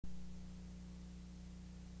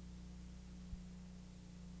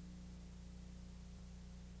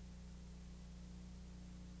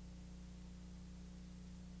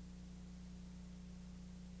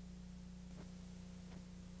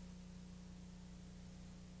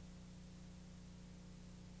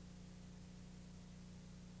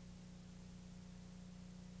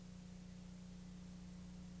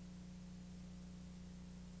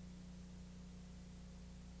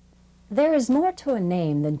There is more to a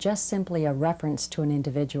name than just simply a reference to an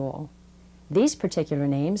individual. These particular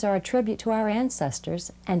names are a tribute to our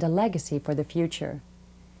ancestors and a legacy for the future.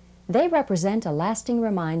 They represent a lasting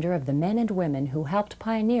reminder of the men and women who helped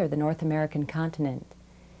pioneer the North American continent,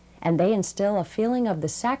 and they instill a feeling of the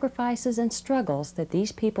sacrifices and struggles that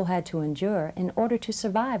these people had to endure in order to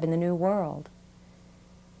survive in the New World.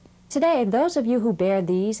 Today, those of you who bear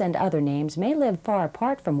these and other names may live far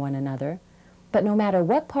apart from one another, but no matter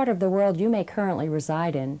what part of the world you may currently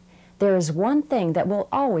reside in, there is one thing that will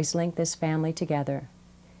always link this family together.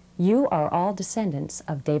 You are all descendants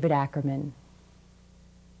of David Ackerman.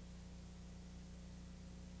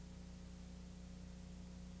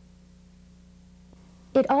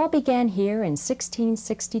 It all began here in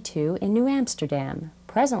 1662 in New Amsterdam,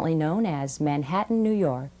 presently known as Manhattan, New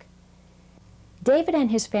York. David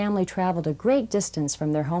and his family traveled a great distance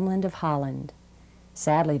from their homeland of Holland.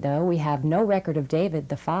 Sadly, though, we have no record of David,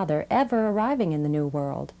 the father, ever arriving in the New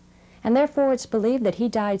World, and therefore it's believed that he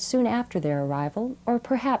died soon after their arrival, or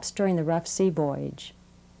perhaps during the rough sea voyage.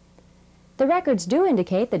 The records do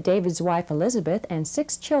indicate that David's wife Elizabeth and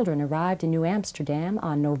 6 children arrived in New Amsterdam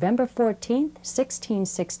on November 14,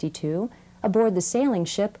 1662, aboard the sailing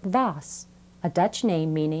ship Vas, a Dutch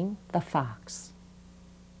name meaning the fox.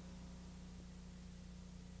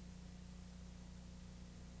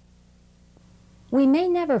 We may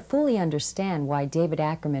never fully understand why David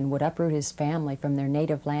Ackerman would uproot his family from their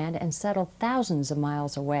native land and settle thousands of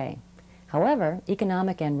miles away. However,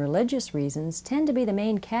 economic and religious reasons tend to be the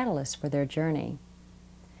main catalyst for their journey.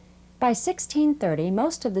 By 1630,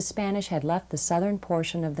 most of the Spanish had left the southern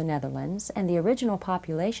portion of the Netherlands, and the original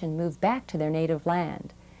population moved back to their native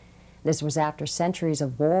land. This was after centuries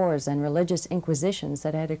of wars and religious inquisitions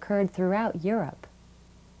that had occurred throughout Europe.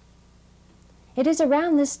 It is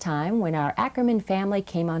around this time when our Ackerman family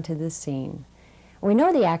came onto the scene. We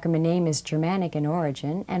know the Ackerman name is Germanic in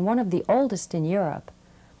origin and one of the oldest in Europe,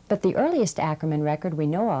 but the earliest Ackerman record we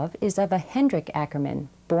know of is of a Hendrik Ackerman,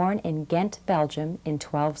 born in Ghent, Belgium in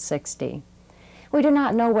 1260. We do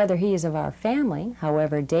not know whether he is of our family.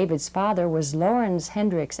 However, David's father was Lorenz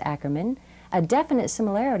Hendricks Ackerman, a definite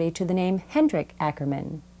similarity to the name Hendrik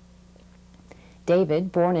Ackerman.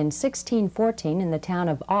 David, born in 1614 in the town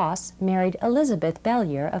of Oss, married Elizabeth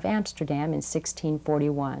Bellier of Amsterdam in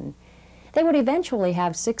 1641. They would eventually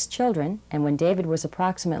have 6 children, and when David was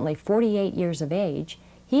approximately 48 years of age,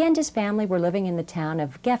 he and his family were living in the town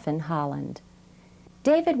of Geffen, Holland.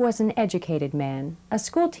 David was an educated man, a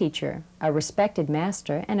school teacher, a respected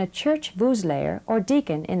master, and a church vousleer or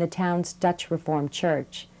deacon in the town's Dutch Reformed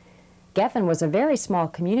Church. Geffen was a very small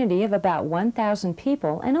community of about 1,000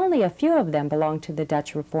 people, and only a few of them belonged to the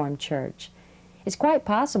Dutch Reformed Church. It's quite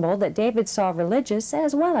possible that David saw religious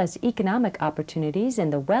as well as economic opportunities in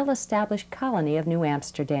the well-established colony of New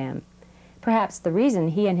Amsterdam. Perhaps the reason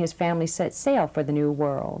he and his family set sail for the New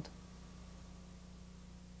World.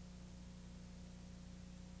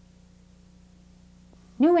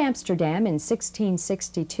 New Amsterdam in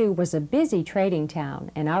 1662 was a busy trading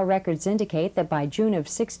town, and our records indicate that by June of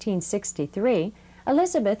 1663,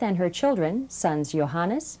 Elizabeth and her children, sons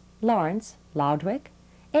Johannes, Lawrence, Lodwijk,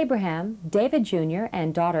 Abraham, David Jr.,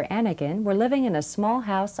 and daughter Anakin, were living in a small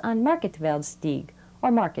house on Marketveldsteeg,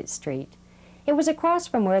 or Market Street. It was across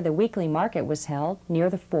from where the weekly market was held,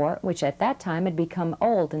 near the fort, which at that time had become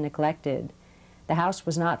old and neglected. The house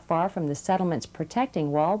was not far from the settlement's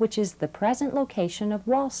protecting wall, which is the present location of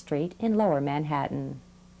Wall Street in Lower Manhattan.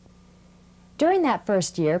 During that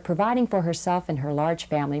first year, providing for herself and her large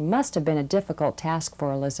family must have been a difficult task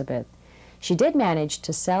for Elizabeth. She did manage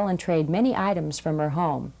to sell and trade many items from her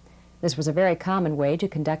home. This was a very common way to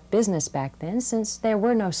conduct business back then, since there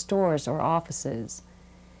were no stores or offices.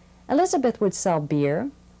 Elizabeth would sell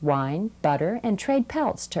beer, wine, butter, and trade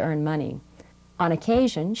pelts to earn money. On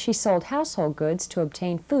occasion, she sold household goods to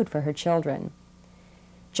obtain food for her children.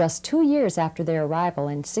 Just 2 years after their arrival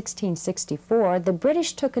in 1664, the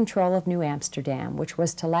British took control of New Amsterdam, which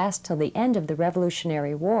was to last till the end of the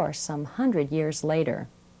Revolutionary War some 100 years later.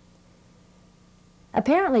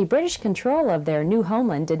 Apparently, British control of their new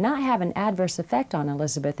homeland did not have an adverse effect on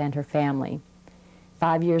Elizabeth and her family.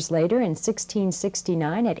 5 years later, in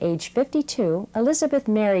 1669, at age 52, Elizabeth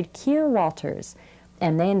married Keir Walters,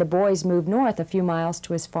 and they and the boys moved north a few miles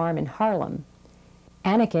to his farm in Haarlem.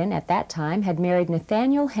 Anakin, at that time, had married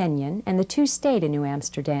Nathaniel Henyon, and the two stayed in New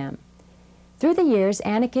Amsterdam. Through the years,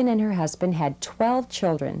 Anakin and her husband had 12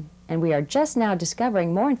 children, and we are just now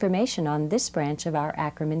discovering more information on this branch of our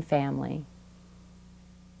Ackerman family.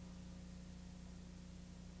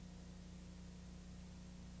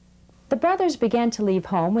 The brothers began to leave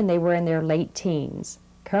home when they were in their late teens.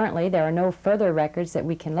 Currently, there are no further records that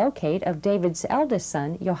we can locate of David's eldest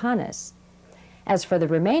son, Johannes. As for the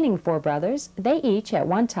remaining 4 brothers, they each, at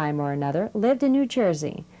one time or another, lived in New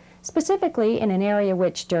Jersey, specifically in an area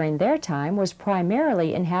which, during their time, was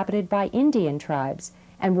primarily inhabited by Indian tribes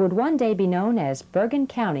and would one day be known as Bergen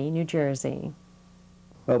County, New Jersey.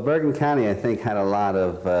 Well, Bergen County, I think, had a lot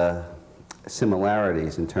of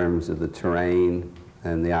similarities in terms of the terrain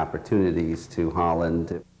and the opportunities to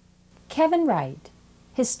Holland. Kevin Wright,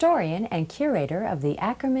 historian and curator of the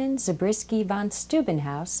Ackerman Zabriskie von Steuben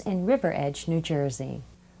House in River Edge, New Jersey.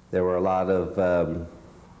 There were a lot of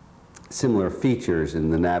similar features in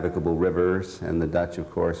the navigable rivers, and the Dutch,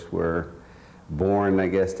 of course, were born, I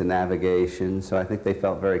guess, to navigation, so I think they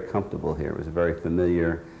felt very comfortable here. It was a very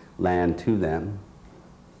familiar land to them.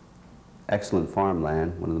 Excellent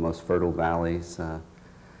farmland, one of the most fertile valleys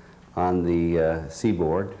on the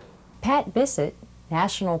seaboard. Pat Bissett,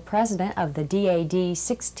 national president of the DAD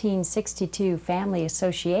 1662 Family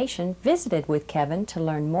Association, visited with Kevin to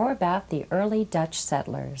learn more about the early Dutch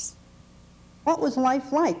settlers. What was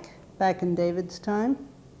life like back in David's time?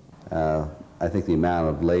 I think the amount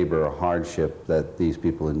of labor or hardship that these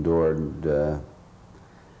people endured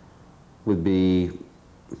would be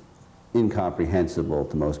incomprehensible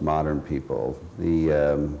to most modern people.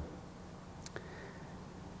 The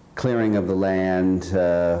clearing of the land,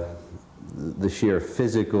 the sheer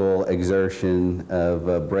physical exertion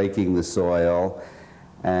of breaking the soil,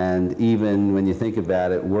 and even when you think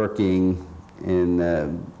about it, working in,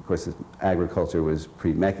 of course, agriculture was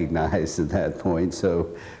pre-mechanized at that point,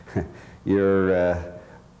 so you're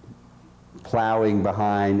plowing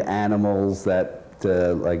behind animals that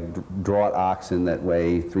like draught oxen that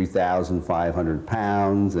weigh 3,500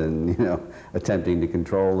 pounds, and attempting to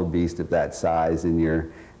control a beast of that size in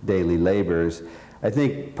your daily labors. I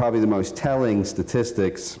think probably the most telling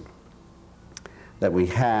statistics that we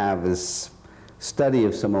have is study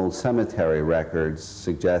of some old cemetery records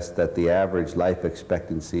suggests that the average life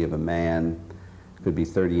expectancy of a man could be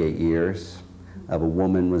 38 years, of a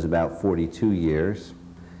woman was about 42 years.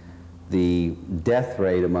 The death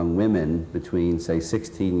rate among women between, say,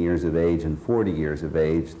 16 years of age and 40 years of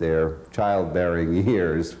age, their childbearing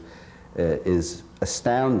years, is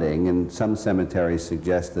astounding, and some cemeteries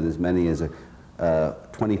suggest that as many as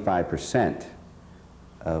 25%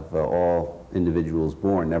 of all individuals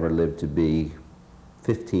born never lived to be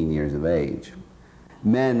 15 years of age.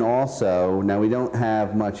 Men also, now we don't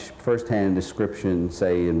have much first-hand description,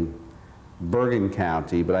 say, in Bergen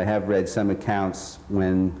County, but I have read some accounts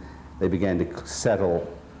when they began to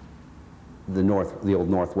settle the old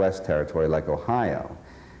Northwest Territory, like Ohio.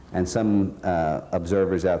 And some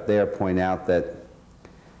observers out there point out that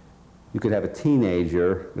you could have a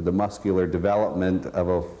teenager with the muscular development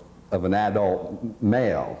of an adult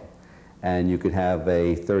male, and you could have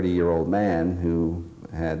a 30-year-old man who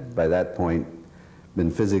had, by that point,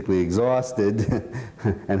 been physically exhausted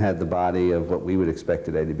and had the body of what we would expect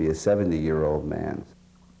today to be a 70-year-old man.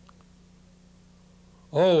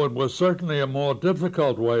 Oh, it was certainly a more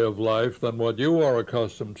difficult way of life than what you are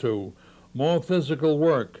accustomed to. More physical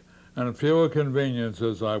work and fewer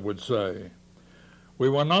conveniences, I would say. We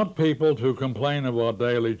were not people to complain of our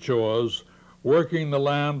daily chores. Working the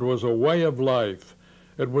land was a way of life.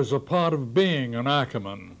 It was a part of being an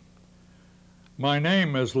Ackerman. My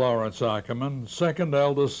name is Lawrence Ackerman, second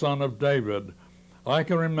eldest son of David. I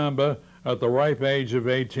can remember, at the ripe age of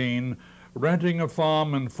 18, renting a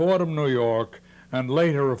farm in Fordham, New York, and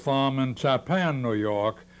later a farm in Tappan, New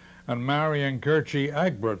York, and marrying Gertrude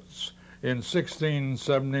Egberts in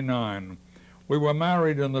 1679. We were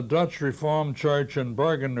married in the Dutch Reformed Church in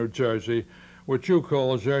Bergen, New Jersey, which you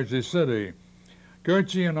call Jersey City.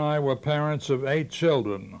 Gertrude and I were parents of 8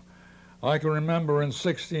 children. I can remember in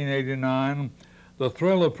 1689 the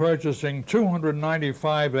thrill of purchasing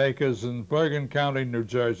 295 acres in Bergen County, New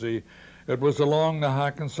Jersey. It was along the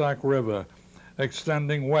Hackensack River,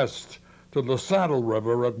 extending west to the Saddle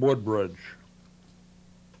River at Woodbridge.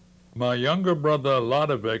 My younger brother,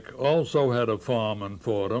 Lodovic, also had a farm in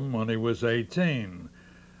Fordham when he was 18.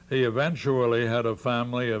 He eventually had a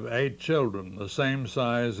family of 8 children, the same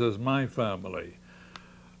size as my family.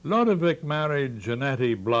 Lodovic married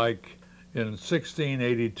Jeanette Blake in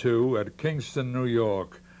 1682 at Kingston, New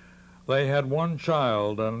York. They had 1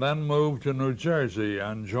 child and then moved to New Jersey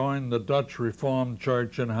and joined the Dutch Reformed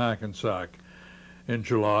Church in Hackensack in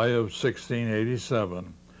July of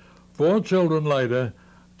 1687. 4 children later,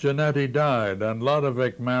 Jeanette died and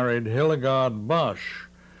Lodovic married Hillegard Bosch.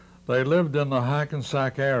 They lived in the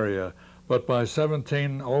Hackensack area, but by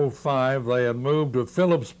 1705 they had moved to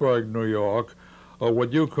Phillipsburg, New York, or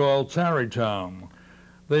what you call Tarrytown.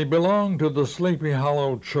 They belonged to the Sleepy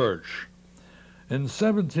Hollow Church. In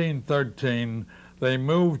 1713, they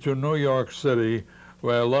moved to New York City,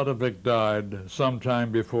 where Ludovic died sometime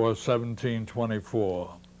before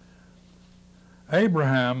 1724.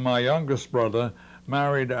 Abraham, my youngest brother,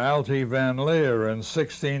 married Altie Van Leer in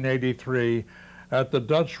 1683 at the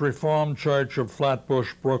Dutch Reformed Church of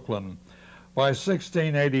Flatbush, Brooklyn. By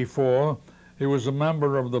 1684, he was a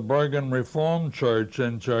member of the Bergen Reformed Church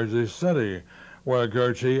in Jersey City, where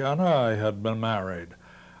Gertie and I had been married.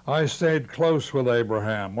 I stayed close with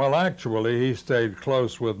Abraham. Well, actually, he stayed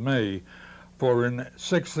close with me, for in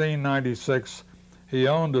 1696, he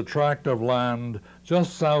owned a tract of land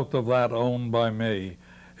just south of that owned by me.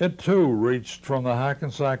 It too reached from the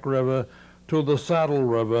Hackensack River to the Saddle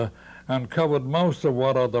River and covered most of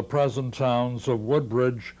what are the present towns of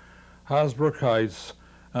Woodbridge, Hasbrook Heights,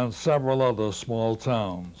 and several other small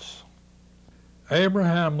towns.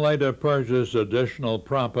 Abraham later purchased additional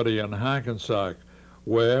property in Hackensack,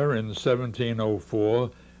 where in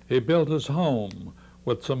 1704 he built his home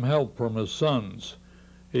with some help from his sons.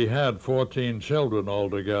 He had 14 children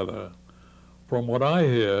altogether. From what I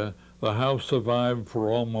hear, the house survived for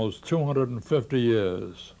almost 250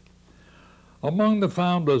 years. Among the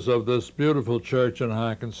founders of this beautiful church in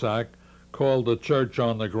Hackensack, called the Church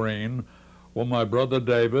on the Green, were my brother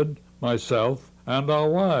David, myself, and our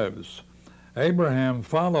wives. Abraham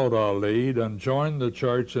followed our lead and joined the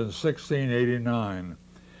church in 1689.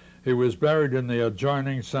 He was buried in the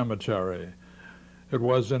adjoining cemetery. It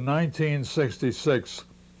was in 1966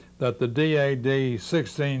 that the DAD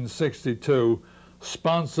 1662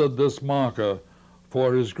 sponsored this marker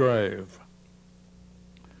for his grave.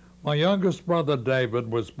 My youngest brother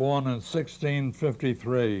David was born in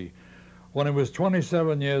 1653. When he was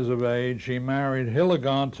 27 years of age, he married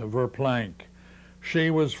Hillegant Verplank.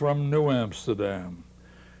 She was from New Amsterdam.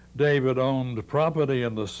 David owned property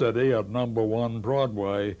in the city at number 1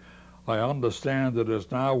 Broadway. I understand it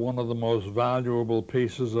is now one of the most valuable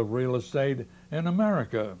pieces of real estate in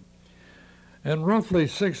America. In roughly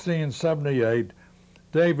 1678,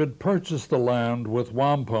 David purchased the land with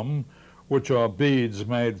wampum, which are beads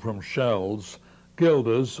made from shells,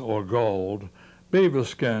 guilders or gold, beaver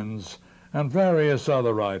skins, and various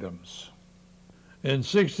other items. In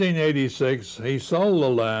 1686, he sold the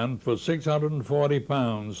land for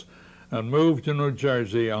 £640 and moved to New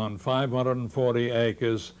Jersey on 540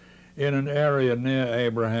 acres in an area near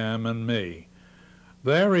Abraham and me.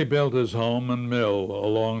 There he built his home and mill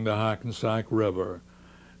along the Hackensack River.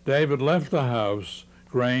 David left the house,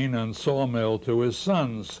 grain, and sawmill to his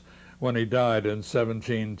sons when he died in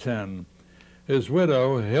 1710. His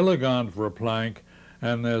widow, Hillegant Verplank,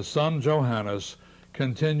 and their son Johannes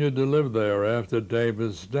continued to live there after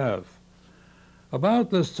David's death. About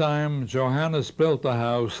this time, Johannes built the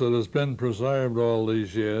house that has been preserved all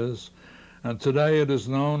these years, and today it is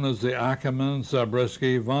known as the Ackerman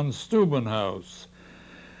Zabriskie von Steuben House.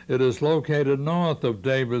 It is located north of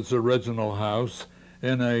David's original house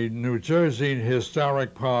in a New Jersey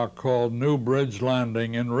historic park called New Bridge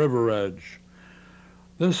Landing in River Edge.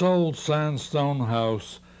 This old sandstone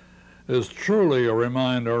house is truly a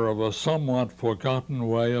reminder of a somewhat forgotten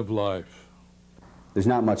way of life. There's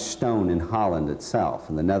not much stone in Holland itself,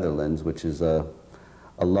 in the Netherlands, which is a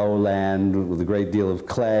lowland with a great deal of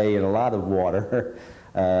clay and a lot of water.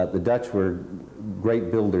 The Dutch were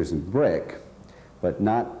great builders in brick, but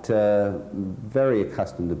not very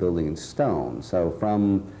accustomed to building in stone. So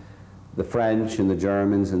from the French and the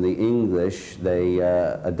Germans and the English, they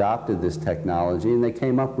adopted this technology, and they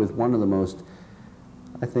came up with one of the most,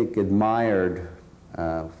 I think, admired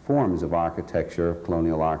forms of architecture,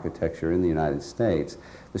 colonial architecture in the United States.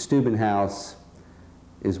 The Steuben House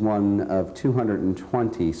is one of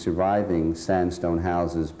 220 surviving sandstone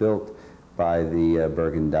houses built by the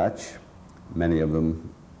Bergen Dutch, many of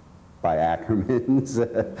them by Ackermans,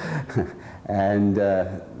 and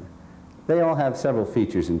they all have several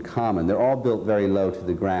features in common. They're all built very low to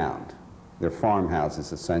the ground. They're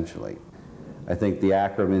farmhouses, essentially. I think the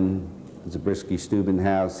Ackerman Zabriskie Steuben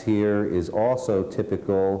house here is also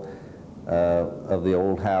typical of the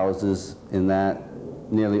old houses in that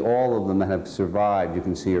nearly all of them that have survived, you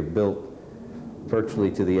can see, are built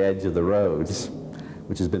virtually to the edge of the roads,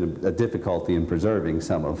 which has been a difficulty in preserving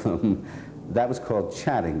some of them. That was called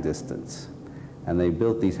chatting distance. And they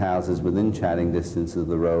built these houses within chatting distance of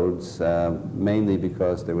the roads, mainly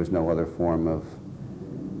because there was no other form of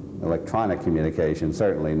electronic communication,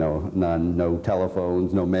 certainly no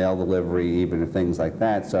telephones, no mail delivery, even things like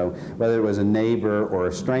that. So whether it was a neighbor or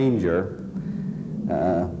a stranger,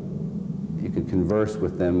 you could converse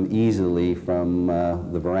with them easily from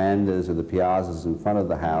the verandas or the piazzas in front of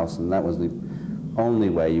the house, and that was the only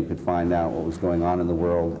way you could find out what was going on in the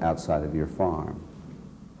world outside of your farm.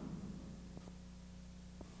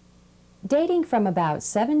 Dating from about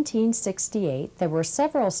 1768, there were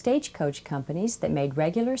several stagecoach companies that made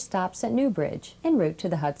regular stops at Newbridge en route to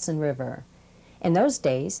the Hudson River. In those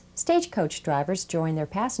days, stagecoach drivers joined their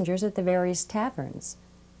passengers at the various taverns.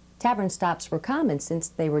 Tavern stops were common since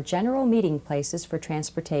they were general meeting places for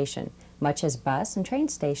transportation, much as bus and train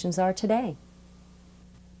stations are today.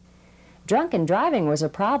 Drunken driving was a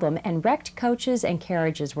problem, and wrecked coaches and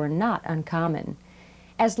carriages were not uncommon.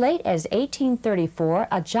 As late as 1834,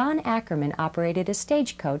 a John Ackerman operated a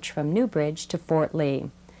stagecoach from Newbridge to Fort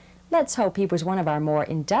Lee. Let's hope he was one of our more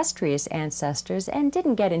industrious ancestors and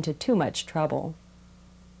didn't get into too much trouble.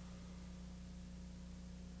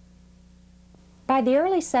 By the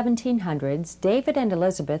early 1700s, David and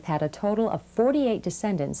Elizabeth had a total of 48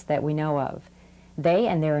 descendants that we know of. They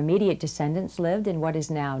and their immediate descendants lived in what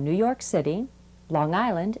is now New York City, Long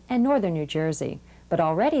Island, and northern New Jersey, but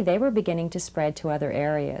already they were beginning to spread to other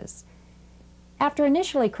areas. After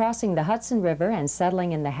initially crossing the Hudson River and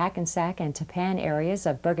settling in the Hackensack and Tappan areas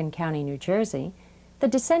of Bergen County, New Jersey, the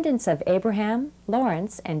descendants of Abraham,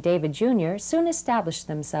 Lawrence, and David Jr. soon established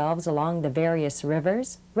themselves along the various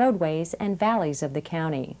rivers, roadways, and valleys of the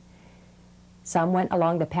county. Some went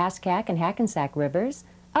along the Pascack and Hackensack rivers,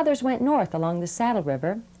 others went north along the Saddle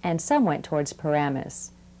River, and some went towards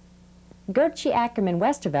Paramus. Gertrude Ackerman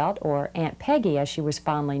Westervelt, or Aunt Peggy as she was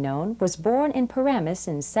fondly known, was born in Paramus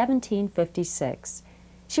in 1756.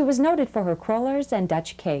 She was noted for her crullers and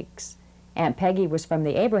Dutch cakes. Aunt Peggy was from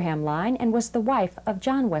the Abraham line and was the wife of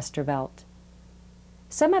John Westervelt.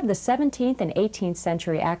 Some of the 17th and 18th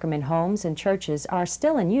century Ackerman homes and churches are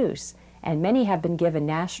still in use, and many have been given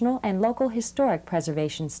national and local historic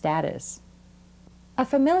preservation status. A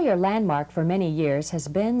familiar landmark for many years has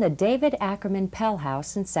been the David Ackerman Pell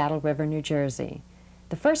House in Saddle River, New Jersey.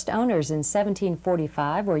 The first owners in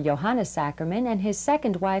 1745 were Johannes Ackerman and his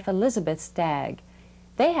second wife Elizabeth Stagg.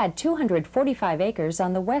 They had 245 acres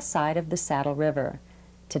on the west side of the Saddle River.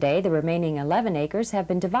 Today, the remaining 11 acres have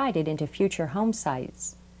been divided into future home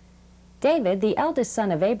sites. David, the eldest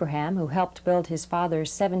son of Abraham, who helped build his father's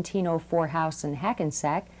 1704 house in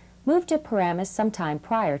Hackensack, moved to Paramus sometime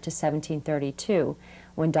prior to 1732,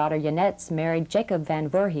 when daughter Janetz married Jacob van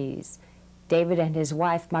Voorhees. David and his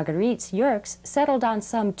wife Marguerite Yerkes settled on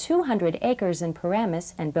some 200 acres in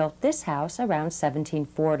Paramus and built this house around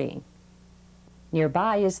 1740.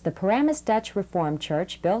 Nearby is the Paramus Dutch Reformed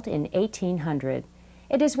Church, built in 1800.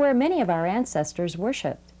 It is where many of our ancestors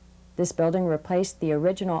worshipped. This building replaced the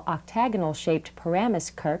original octagonal-shaped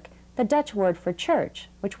Paramus Kerk, the Dutch word for church,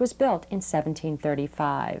 which was built in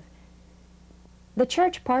 1735. The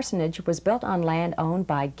church parsonage was built on land owned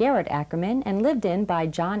by Gerrit Ackerman and lived in by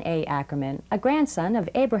John A. Ackerman, a grandson of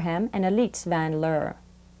Abraham and Elitz van Leur.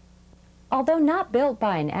 Although not built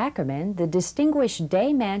by an Ackerman, the distinguished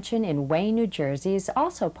Day Mansion in Wayne, New Jersey is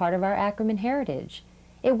also part of our Ackerman heritage.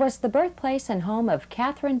 It was the birthplace and home of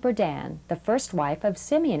Catherine Berdan, the first wife of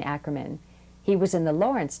Simeon Ackerman. He was in the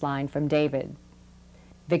Lawrence line from David.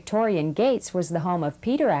 Victorian Gates was the home of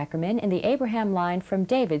Peter Ackerman in the Abraham line from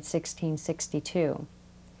David, 1662.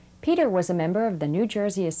 Peter was a member of the New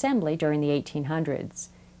Jersey Assembly during the 1800s.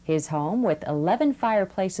 His home, with 11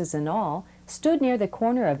 fireplaces in all, stood near the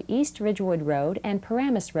corner of East Ridgewood Road and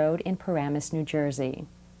Paramus Road in Paramus, New Jersey.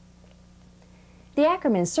 The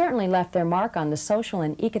Ackermans certainly left their mark on the social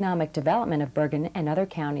and economic development of Bergen and other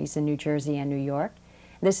counties in New Jersey and New York.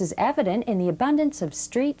 This is evident in the abundance of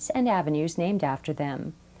streets and avenues named after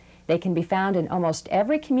them. They can be found in almost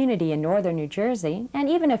every community in northern New Jersey, and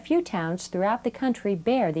even a few towns throughout the country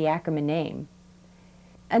bear the Ackerman name.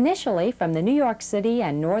 Initially from the New York City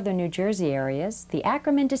and northern New Jersey areas, the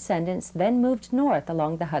Ackerman descendants then moved north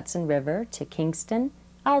along the Hudson River to Kingston,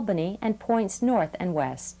 Albany, and points north and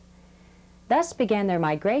west. Thus began their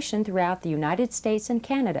migration throughout the United States and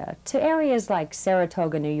Canada to areas like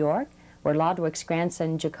Saratoga, New York, where Lodwick's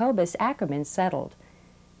grandson Jacobus Ackerman settled.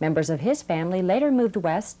 Members of his family later moved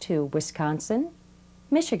west to Wisconsin,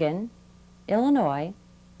 Michigan, Illinois,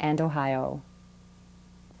 and Ohio.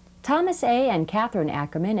 Thomas A. and Catherine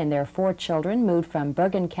Ackerman and their 4 children moved from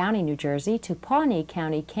Bergen County, New Jersey to Pawnee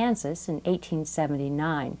County, Kansas in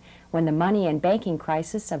 1879, when the money and banking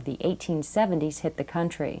crisis of the 1870s hit the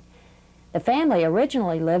country. The family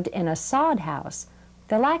originally lived in a sod house.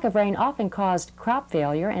 The lack of rain often caused crop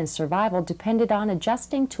failure, and survival depended on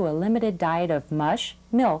adjusting to a limited diet of mush,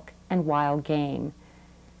 milk, and wild game.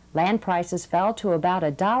 Land prices fell to about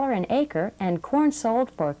 $1 an acre, and corn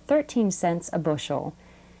sold for 13 cents a bushel.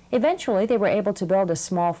 Eventually, they were able to build a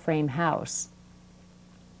small frame house.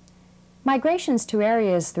 Migrations to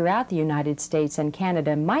areas throughout the United States and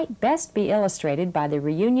Canada might best be illustrated by the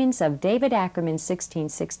reunions of David Ackerman's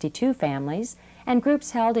 1662 families and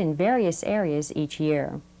groups held in various areas each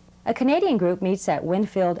year. A Canadian group meets at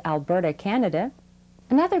Winfield, Alberta, Canada.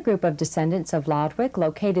 Another group of descendants of Lodwick,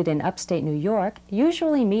 located in upstate New York,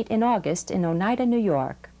 usually meet in August in Oneida, New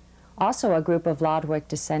York. Also, a group of Lodwick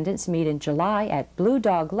descendants meet in July at Blue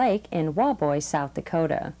Dog Lake in Waboy, South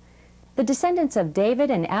Dakota. The descendants of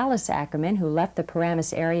David and Alice Ackerman, who left the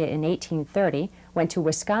Paramus area in 1830, went to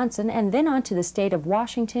Wisconsin and then on to the state of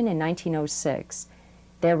Washington in 1906.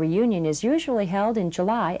 Their reunion is usually held in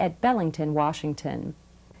July at Bellington, Washington.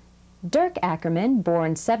 Dirk Ackerman,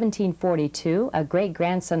 born 1742, a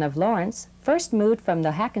great-grandson of Lawrence, first moved from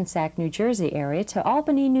the Hackensack, New Jersey area to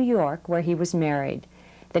Albany, New York, where he was married.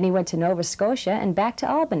 Then he went to Nova Scotia and back to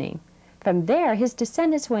Albany. From there, his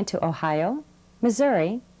descendants went to Ohio,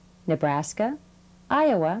 Missouri, Nebraska,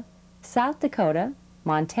 Iowa, South Dakota,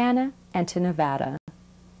 Montana, and to Nevada.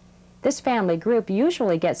 This family group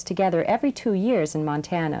usually gets together every 2 years in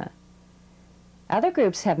Montana. Other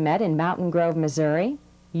groups have met in Mountain Grove, Missouri,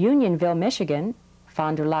 Unionville, Michigan,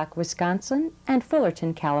 Fond du Lac, Wisconsin, and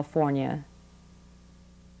Fullerton, California.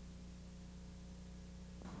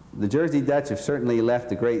 The Jersey Dutch have certainly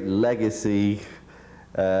left a great legacy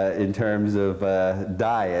in terms of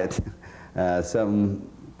diet.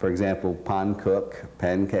 For example, pannkoek,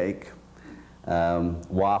 pancake,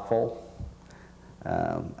 waffle.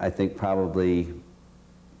 I think probably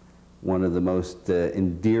one of the most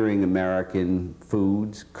endearing American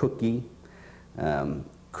foods, cookie.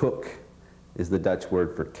 Koek is the Dutch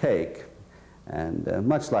word for cake. And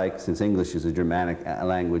much like, since English is a Germanic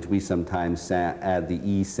language, we sometimes add the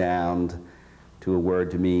E sound to a word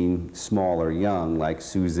to mean small or young, like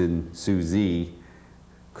Susan, Susie.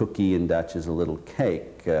 Cookie in Dutch is a little cake.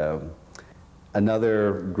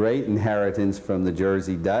 Another great inheritance from the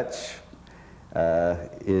Jersey Dutch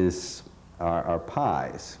is our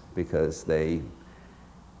pies, because they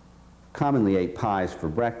commonly ate pies for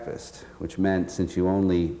breakfast, which meant since you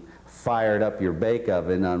only fired up your bake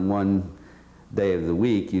oven on one day of the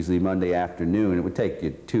week, usually Monday afternoon, it would take you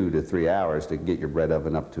 2 to 3 hours to get your bread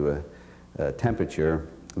oven up to a temperature.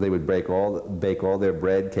 They would bake all their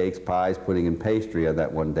bread, cakes, pies, pudding, and pastry on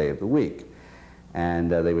that one day of the week.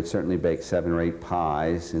 And they would certainly bake 7 or 8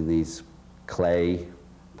 pies in these clay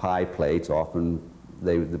pie plates. Often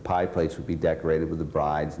the pie plates would be decorated with the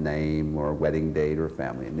bride's name or wedding date or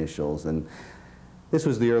family initials. And this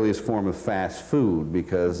was the earliest form of fast food,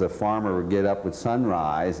 because a farmer would get up with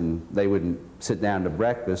sunrise and they wouldn't sit down to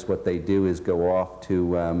breakfast. What they do is go off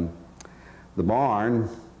to the barn,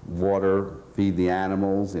 water, feed the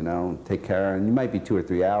animals, you know, take care, and you might be 2 or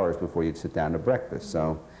 3 hours before you'd sit down to breakfast.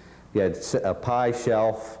 So you had a pie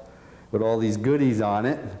shelf with all these goodies on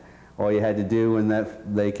it. All you had to do when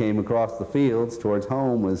they came across the fields towards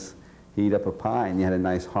home was heat up a pie, and you had a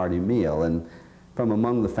nice hearty meal. And from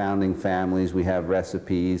among the founding families, we have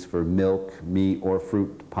recipes for milk, meat, or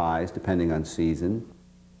fruit pies, depending on season.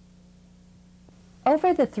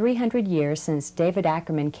 Over the 300 years since David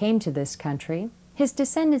Ackerman came to this country, his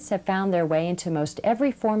descendants have found their way into most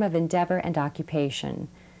every form of endeavor and occupation.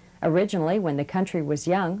 Originally, when the country was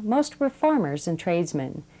young, most were farmers and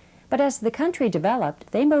tradesmen. But as the country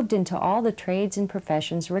developed, they moved into all the trades and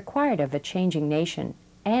professions required of a changing nation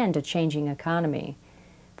and a changing economy.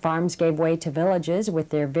 Farms gave way to villages with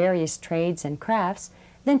their various trades and crafts,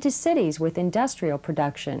 then to cities with industrial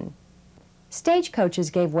production. Stagecoaches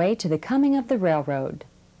gave way to the coming of the railroad.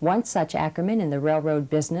 One such Ackerman in the railroad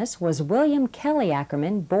business was William Kelly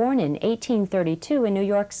Ackerman, born in 1832 in New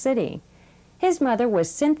York City. His mother was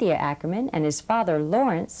Cynthia Ackerman, and his father,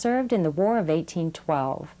 Lawrence, served in the War of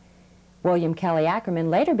 1812. William Kelly Ackerman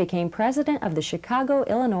later became president of the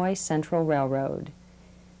Chicago-Illinois Central Railroad.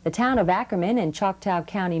 The town of Ackerman in Choctaw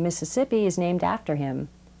County, Mississippi, is named after him.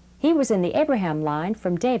 He was in the Abraham line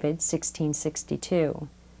from David, 1662.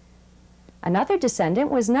 Another descendant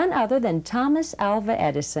was none other than Thomas Alva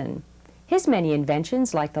Edison. His many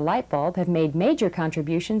inventions, like the light bulb, have made major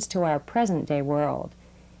contributions to our present-day world.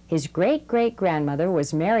 His great-great-grandmother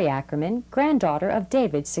was Mary Ackerman, granddaughter of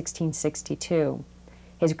David, 1662.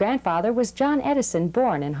 His grandfather was John Edison,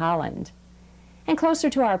 born in Holland. And closer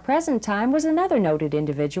to our present time was another noted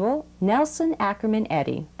individual, Nelson Ackerman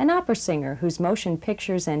Eddy, an opera singer whose motion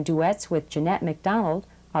pictures and duets with Jeanette MacDonald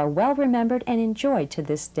are well remembered and enjoyed to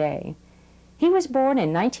this day. He was born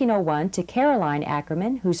in 1901 to Caroline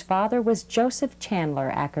Ackerman, whose father was Joseph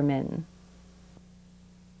Chandler Ackerman.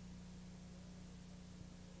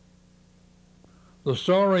 The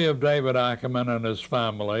story of David Ackerman and his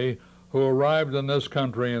family, who arrived in this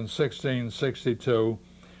country in 1662,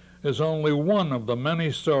 is only one of the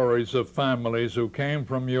many stories of families who came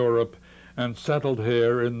from Europe and settled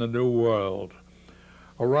here in the New World.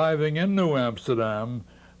 Arriving in New Amsterdam,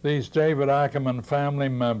 these David Ackerman family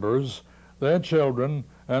members, their children,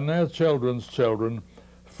 and their children's children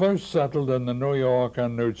first settled in the New York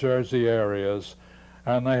and New Jersey areas,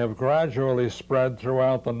 and they have gradually spread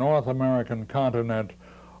throughout the North American continent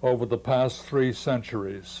over the past 3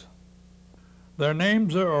 centuries. Their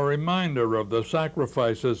names are a reminder of the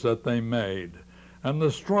sacrifices that they made and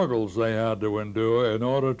the struggles they had to endure in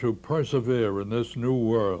order to persevere in this new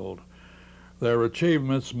world. Their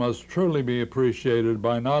achievements must truly be appreciated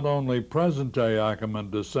by not only present-day Ackerman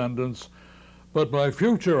descendants, but by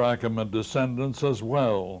future Ackerman descendants as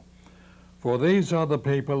well. For these are the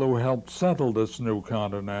people who helped settle this new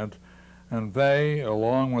continent, and they,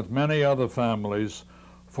 along with many other families,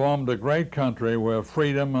 formed a great country where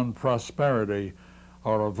freedom and prosperity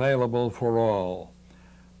are available for all.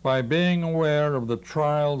 By being aware of the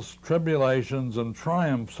trials, tribulations, and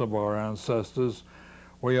triumphs of our ancestors,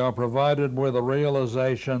 we are provided with a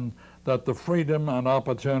realization that the freedom and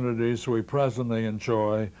opportunities we presently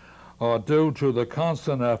enjoy are due to the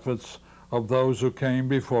constant efforts of those who came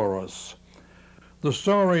before us. The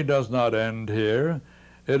story does not end here.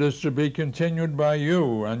 It is to be continued by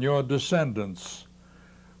you and your descendants.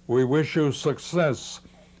 We wish you success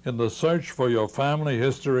in the search for your family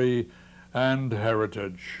history and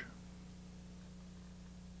heritage.